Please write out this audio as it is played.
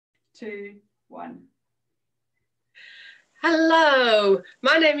2, 1. Hello,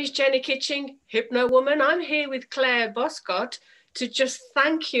 my name is Jennie Kitching, Hypnowoman. I'm here with Claire Boscq-Scott to just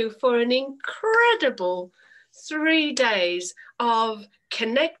thank you for an incredible 3 days of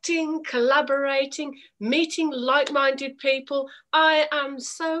connecting, collaborating, meeting like-minded people. I am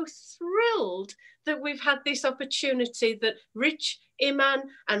so thrilled that we've had this opportunity that Rich, Iman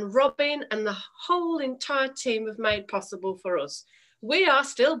and Robin and the whole entire team have made possible for us. We are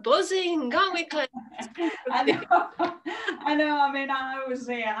still buzzing, aren't we, Claire? I know. I know. I mean, I was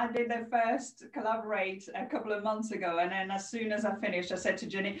there. I did the first collaborate a couple of months ago, and then as soon as I finished, I said to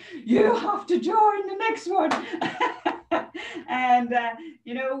Jennie, "You have to join the next one." And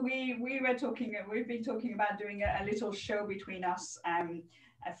you know, we were talking. We've been talking about doing a little show between us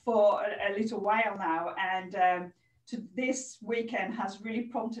for a little while now, and. This weekend has really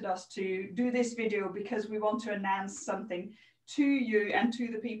prompted us to do this video because we want to announce something to you and to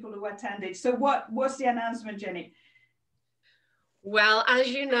the people who attended. So what's the announcement, Jennie? Well, as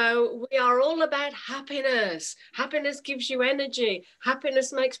you know, we are all about happiness. Happiness gives you energy.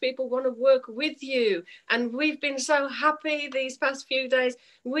 Happiness makes people want to work with you. And we've been so happy these past few days.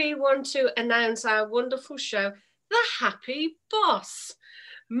 We want to announce our wonderful show, The Happy Boss,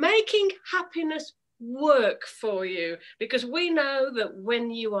 making happiness work for you, because we know that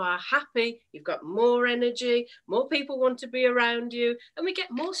when you are happy, you've got more energy, more people want to be around you, and we get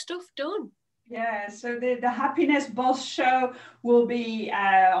more stuff done. Yeah, so the Happiness Boss show will be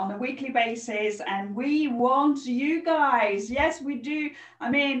on a weekly basis, and we want you guys. Yes, we do. I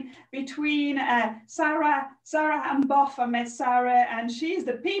mean, between Sara and Boff, I met Sara, and she's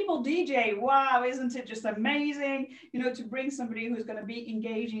the people DJ. Wow, isn't it just amazing? You know, to bring somebody who's going to be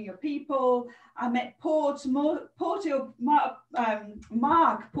engaging your people. I met Mark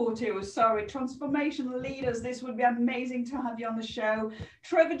Portil, sorry, transformational leaders. This would be amazing to have you on the show.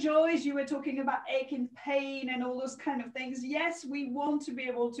 Trevor Joyce, you were talking about aching pain and all those kind of things. Yes, we want to be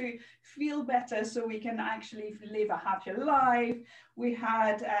able to feel better so we can actually live a happier life. We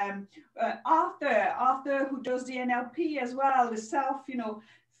had Arthur, who does the NLP as well, the self, you know,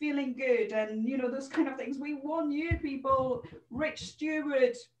 feeling good and, you know, those kind of things. We want you people. Rich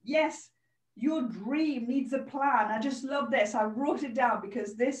Stewart, yes. Your dream needs a plan. I just love this. I wrote it down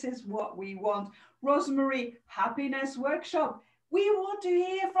because this is what we want. Rosemary, happiness workshop. We want to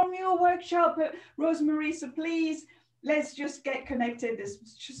hear from your workshop, Rosemary. So please, let's just get connected. There's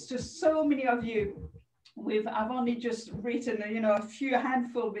just so many of you. I've only just written, you know, a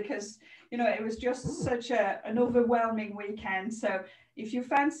handful because, you know, it was just such an overwhelming weekend. So if you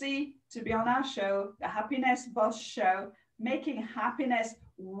fancy to be on our show, the Happiness Boss Show, making happiness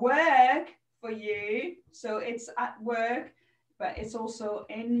work for you. So it's at work, but it's also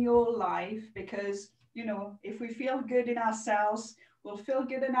in your life, because, you know, if we feel good in ourselves, we'll feel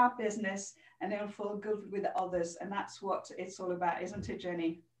good in our business, and it'll feel good with others. And that's what it's all about, isn't it,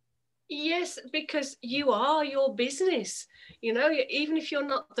 Jennie? Yes, because you are your business. You know, even if you're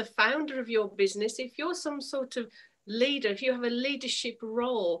not the founder of your business, if you're some sort of leader, if you have a leadership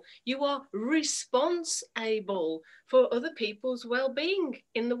role, you are responsible for other people's well-being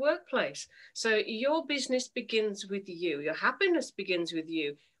in the workplace. So your business begins with you. Your happiness begins with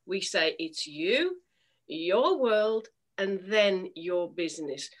you. We say it's you, your world, and then your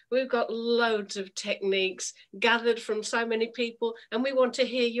business. We've got loads of techniques gathered from so many people, and we want to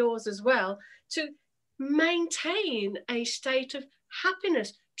hear yours as well, to maintain a state of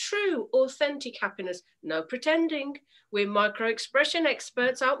happiness. True, authentic happiness. No pretending. We're micro-expression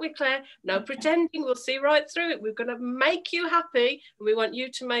experts, aren't we, Claire? No pretending. We'll see right through it. We're going to make you happy, and we want you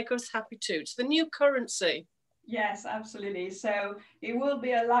to make us happy too. It's the new currency. Yes, absolutely. So it will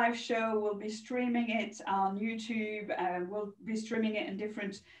be a live show. We'll be streaming it on YouTube, and we'll be streaming it in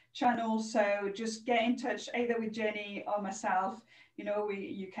different channels. So just get in touch either with Jennie or myself. You know,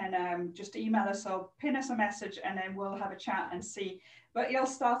 you can just email us or pin us a message, and then we'll have a chat and see. But it'll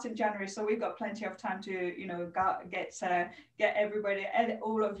start in January, so we've got plenty of time to, you know, get everybody and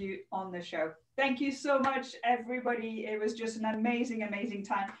all of you on the show. Thank you so much, everybody. It was just an amazing, amazing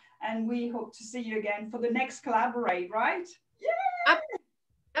time. And we hope to see you again for the next Collaborate, right? Yeah!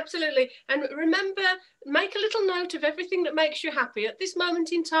 Absolutely. And remember, make a little note of everything that makes you happy. At this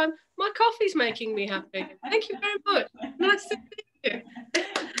moment in time, my coffee's making me happy. Thank you very much. Nice to see you.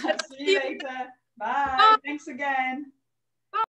 I'll see you later. Bye. Bye. Thanks again.